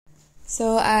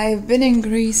So I've been in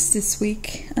Greece this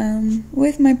week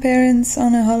with my parents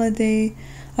on a holiday.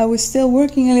 I was still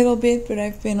working a little bit, but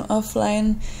I've been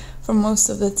offline for most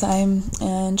of the time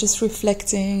and just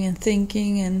reflecting and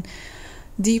thinking and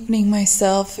deepening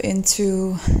myself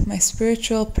into my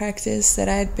spiritual practice that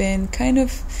I'd been kind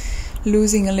of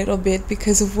losing a little bit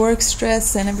because of work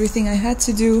stress and everything I had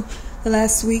to do the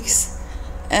last weeks.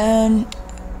 And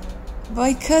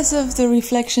because of the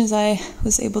reflections I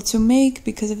was able to make,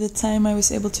 because of the time I was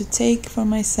able to take for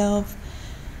myself,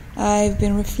 I've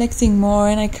been reflecting more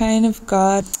and I kind of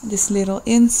got this little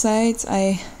insight.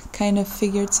 I kind of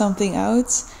figured something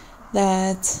out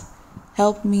that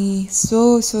helped me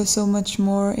so much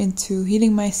more into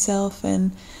healing myself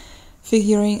and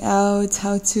figuring out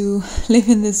how to live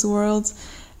in this world,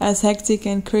 as hectic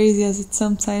and crazy as it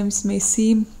sometimes may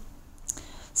seem.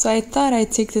 So I thought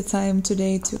I'd take the time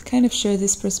today to kind of share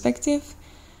this perspective,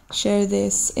 share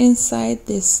this insight,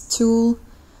 this tool,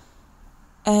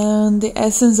 and the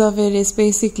essence of it is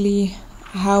basically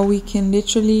how we can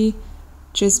literally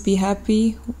just be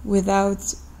happy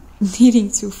without needing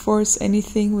to force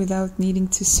anything, without needing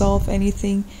to solve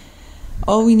anything.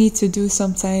 All we need to do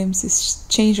sometimes is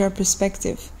change our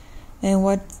perspective, and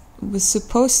what was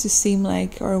supposed to seem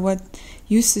like, or what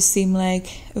used to seem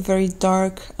like a very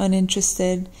dark,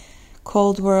 uninterested,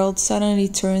 cold world suddenly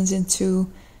turns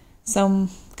into some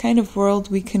kind of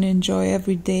world we can enjoy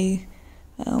every day,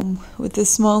 with the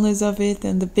smallness of it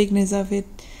and the bigness of it.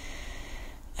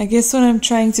 I guess what I'm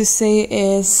trying to say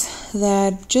is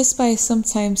that just by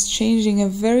sometimes changing a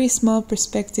very small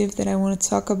perspective that I want to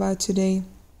talk about today,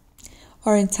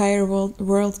 our entire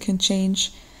world can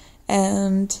change.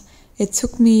 And it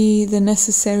took me the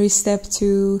necessary step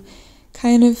to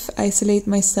kind of isolate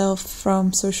myself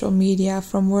from social media,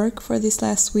 from work for this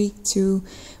last week, to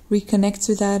reconnect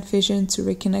to that vision, to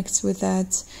reconnect with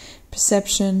that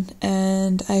perception.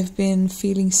 And I've been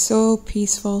feeling so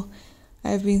peaceful.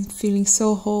 I've been feeling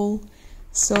so whole,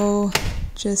 so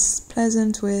just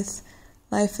pleasant with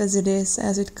life as it is,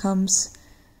 as it comes,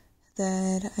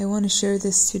 that I want to share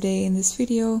this today in this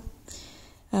video.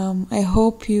 I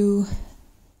hope you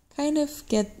kind of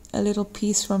get a little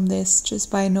peace from this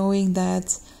just by knowing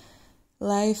that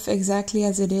life exactly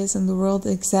as it is and the world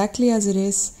exactly as it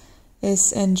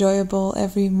is enjoyable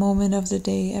every moment of the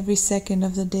day, every second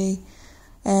of the day.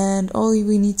 And all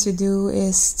we need to do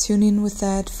is tune in with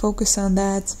that, focus on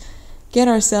that, get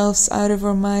ourselves out of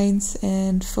our minds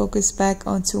and focus back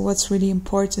onto what's really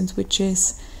important, which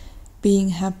is being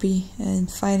happy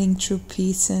and finding true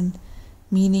peace and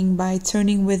meaning by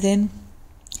turning within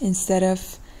instead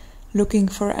of looking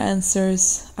for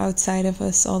answers outside of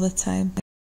us all the time.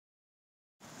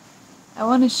 I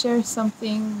want to share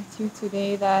something with you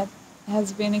today that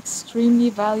has been extremely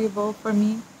valuable for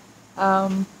me.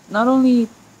 Not only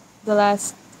the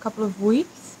last couple of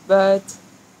weeks, but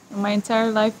my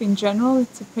entire life in general.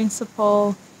 It's a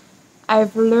principle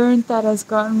I've learned that has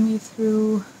gotten me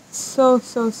through so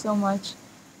much.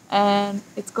 And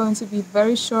it's going to be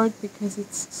very short because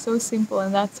it's so simple,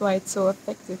 and that's why it's so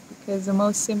effective, because the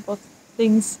most simple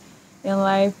things in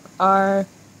life are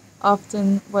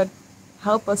often what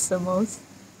help us the most.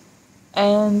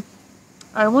 And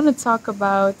I want to talk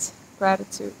about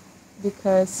gratitude,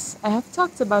 because I have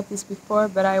talked about this before,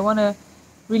 but I want to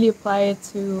really apply it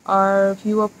to our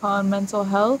view upon mental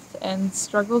health and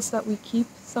struggles that we keep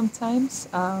sometimes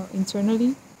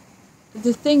internally.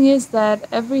 The thing is that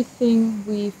everything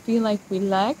we feel like we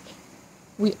lack,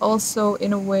 we also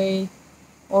in a way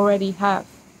already have.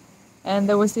 And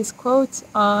there was this quote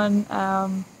on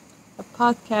a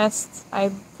podcast, I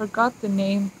forgot the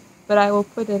name, but I will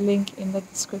put a link in the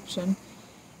description.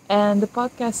 And the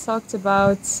podcast talked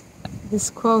about this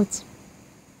quote.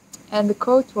 And the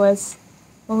quote was,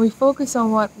 when we focus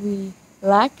on what we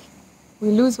lack, we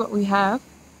lose what we have.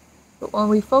 But when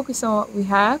we focus on what we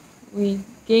have, we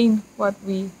gain what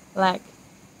we lack.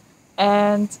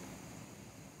 And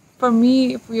for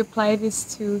me, if we apply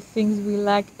this to things we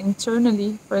lack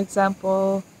internally, for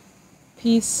example,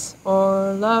 peace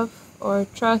or love or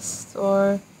trust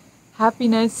or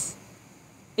happiness,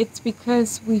 it's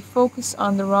because we focus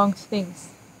on the wrong things.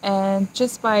 And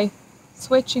just by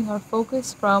switching our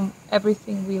focus from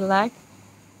everything we lack,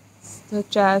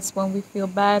 such as when we feel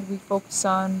bad, we focus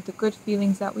on the good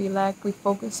feelings that we lack, we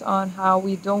focus on how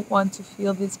we don't want to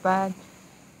feel this bad.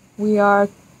 We are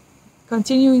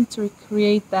continuing to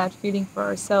recreate that feeling for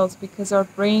ourselves because our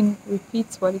brain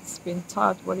repeats what it's been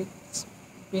taught, what it's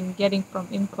been getting from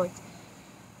input.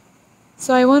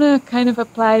 So I want to kind of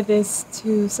apply this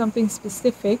to something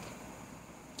specific.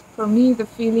 For me, the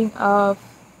feeling of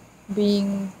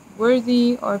being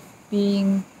worthy or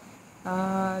being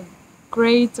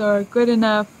great or good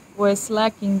enough was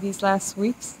lacking these last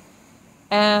weeks.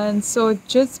 And so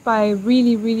just by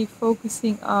really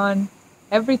focusing on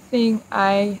everything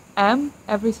I am,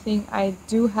 everything I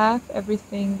do have,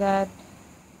 everything that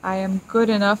I am good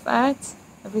enough at,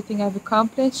 everything I've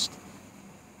accomplished,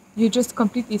 you just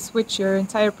completely switch your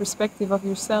entire perspective of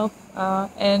yourself.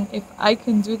 And if I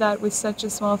can do that with such a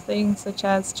small thing, such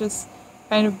as just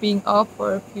kind of being off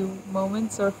for a few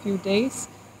moments or a few days,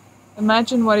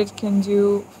 imagine what it can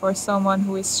do for someone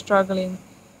who is struggling.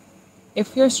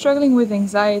 If you're struggling with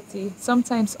anxiety,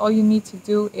 sometimes all you need to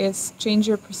do is change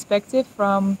your perspective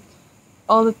from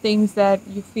all the things that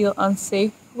you feel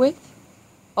unsafe with,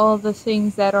 all the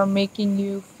things that are making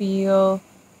you feel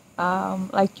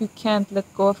like you can't let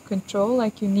go of control,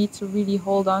 like you need to really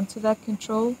hold on to that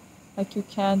control, like you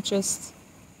can't just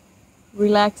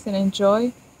relax and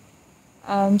enjoy,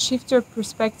 and shift your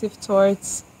perspective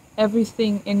towards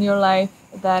everything in your life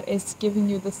that is giving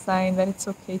you the sign that it's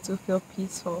okay to feel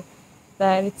peaceful,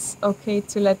 that it's okay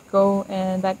to let go,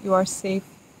 and that you are safe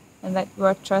and that you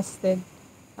are trusted,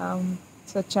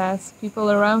 such as people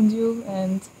around you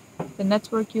and the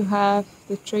network you have,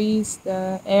 the trees,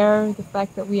 the air, the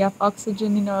fact that we have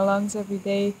oxygen in our lungs every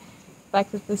day, the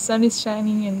fact that the sun is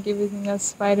shining and giving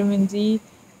us vitamin D,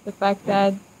 the fact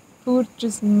that food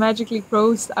just magically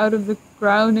grows out of the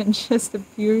ground and just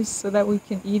appears so that we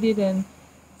can eat it and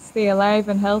stay alive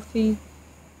and healthy.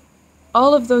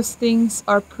 All of those things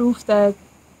are proof that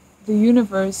the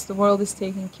universe, the world is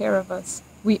taking care of us.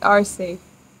 We are safe.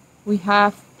 We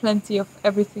have plenty of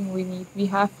everything we need. We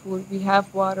have food, we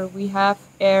have water, we have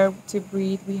air to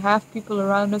breathe, we have people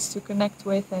around us to connect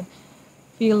with and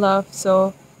feel love.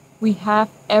 So we have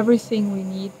everything we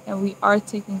need and we are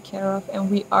taken care of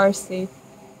and we are safe.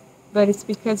 But it's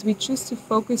because we choose to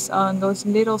focus on those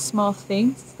little small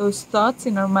things, those thoughts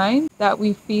in our mind, that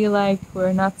we feel like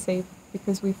we're not safe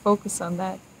because we focus on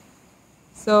that.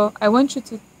 So I want you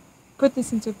to put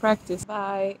this into practice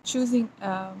by choosing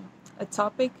a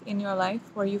topic in your life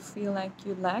where you feel like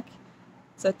you lack,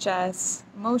 such as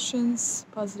emotions,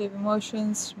 positive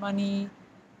emotions, money,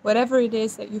 whatever it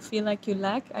is that you feel like you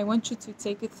lack. I want you to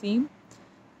take a theme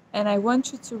and I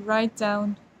want you to write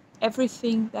down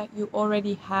everything that you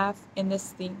already have in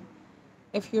this theme.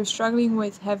 If you're struggling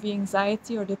with heavy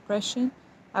anxiety or depression,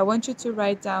 I want you to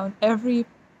write down every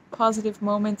positive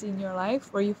moment in your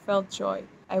life where you felt joy.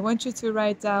 I want you to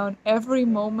write down every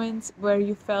moment where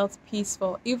you felt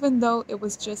peaceful, even though it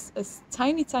was just a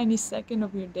tiny second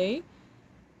of your day.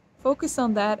 Focus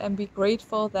on that and be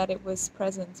grateful that it was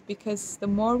present, because the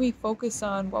more we focus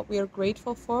on what we are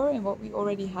grateful for and what we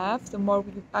already have, the more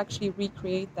we actually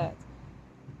recreate that.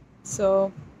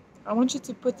 So I want you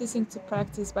to put this into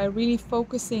practice by really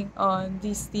focusing on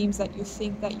these themes that you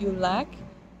think that you lack,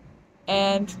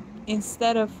 and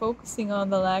instead of focusing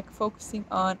on the lack, focusing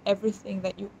on everything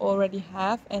that you already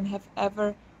have and have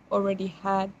ever already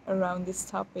had around this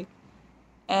topic.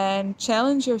 And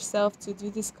challenge yourself to do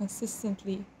this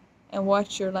consistently and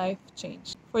watch your life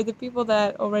change. For the people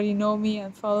that already know me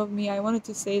and follow me, I wanted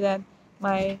to say that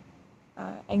my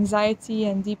anxiety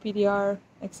and DPDR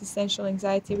existential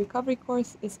anxiety recovery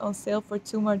course is on sale for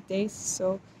 2 more days.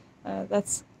 So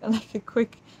that's like a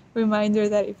quick reminder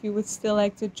that if you would still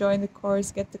like to join the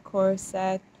course, get the course,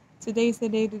 that today's the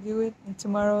day to do it and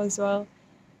tomorrow as well.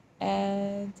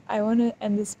 And I want to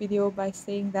end this video by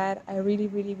saying that I really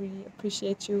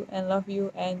appreciate you and love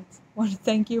you, and want to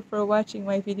thank you for watching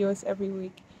my videos every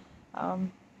week.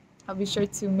 I'll be sure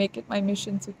to make it my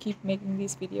mission to keep making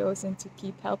these videos and to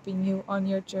keep helping you on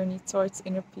your journey towards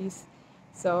inner peace.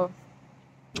 So,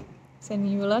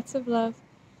 sending you lots of love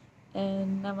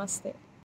and namaste.